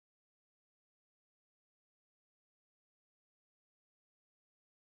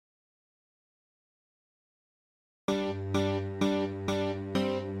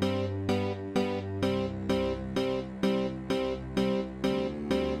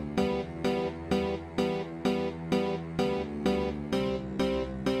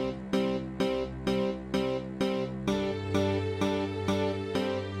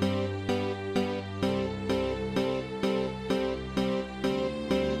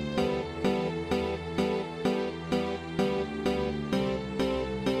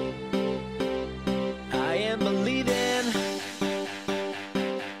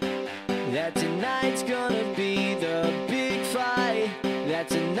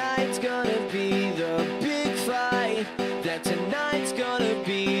tonight's gonna be the big fight. That tonight's gonna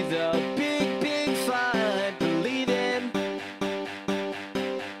be the big, big fight. Believe in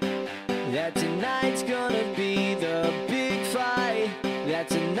that tonight's gonna be the big fight. That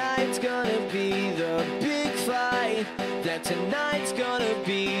tonight's gonna be the big fight. That tonight's gonna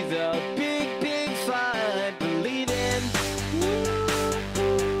be the big, big fight. Believe in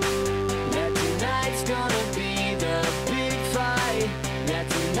that tonight's gonna be the big fight. That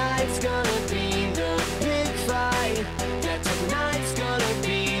tonight's gonna be the big fight. That tonight's gonna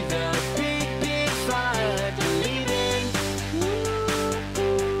be the big, big fight. Believe in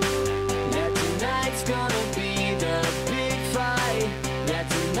that tonight's gonna be the big fight. That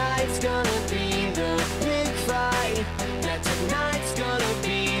tonight's gonna be the big fight. That tonight's gonna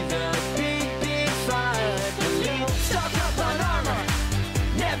be the big, big fight. Believe. Stock up on armor,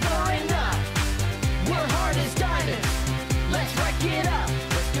 never enough. We're hard as diamonds, let's wreck it up.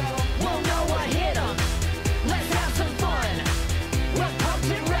 Won't know what hit 'em, let's have some fun. We're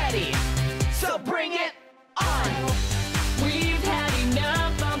pumped and ready, so bring it on. We've had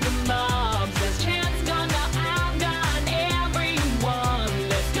enough of the mobs. There's chance gonna outgun everyone.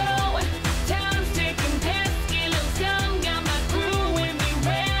 Let's go, town's ticking, pesky little scum. Got my crew with me,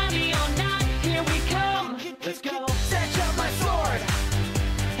 ready or not, here we come. Let's go. Snatch up my sword,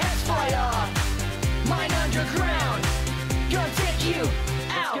 heads fly off. Mine underground, gonna take you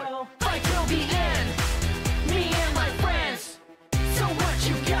out. Fight till the end, me and my friends. So what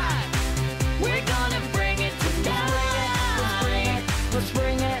you got? We're gonna bring it tonight. Let's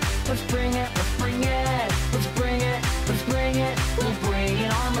bring it, let's bring it, let's bring it, let's bring it, let's bring it, we'll bring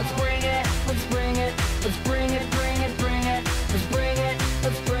it on. Let's bring it, let's bring it, let's bring it, bring it, bring it, let's bring it,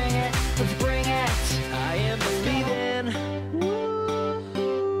 let's bring it, let's bring it. I am believing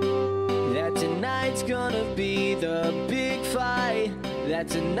that tonight's gonna be the big fight. That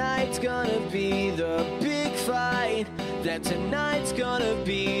tonight's gonna be the big fight. That tonight's gonna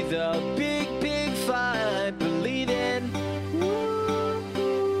be the big, big fight. Believing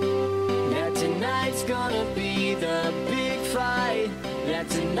that tonight's gonna be the big fight. That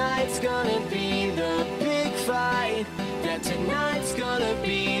tonight's gonna be the big fight. That tonight's gonna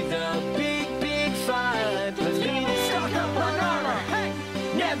be the big, big fight. Believing. Stock up on armor,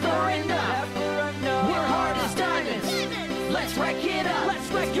 never enough. We're hard as diamonds, let's wreck it up.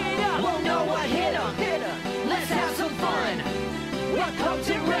 Won't know what hit 'em, let's have some fun. We're pumped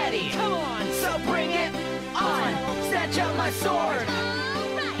and ready, come on, so bring it on. Snatch up my sword,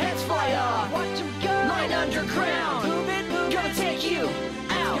 heads fly off. Mine underground, gonna take you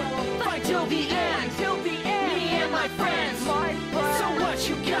out. Fight till the end, me and my friends. So what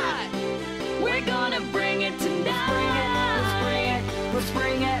you got? We're gonna bring it tonight. Let's bring it, let's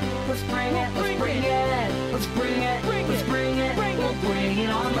bring it, let's bring it, let's bring it, let's bring it, let's bring it, we'll bring it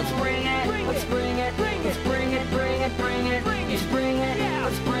on. Let's bring it, let's bring it, let's bring it, bring it, bring it, let's bring it,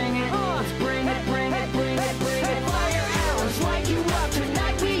 let's bring it, let's bring it, bring it, bring it, bring it. Fire arrows light you up,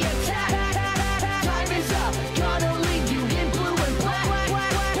 tonight we attack. Time is up, gonna leave you in blue and black.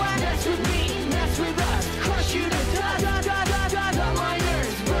 Mess with me, mess with us, crush you to dust. The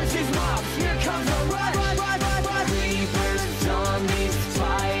miners versus mobs, here comes a rush. Creepers, zombies,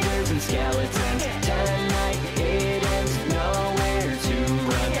 spiders, and skeletons. Tonight it ends, nowhere to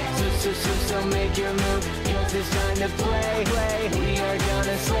run. So make your move, 'cause it's time to play.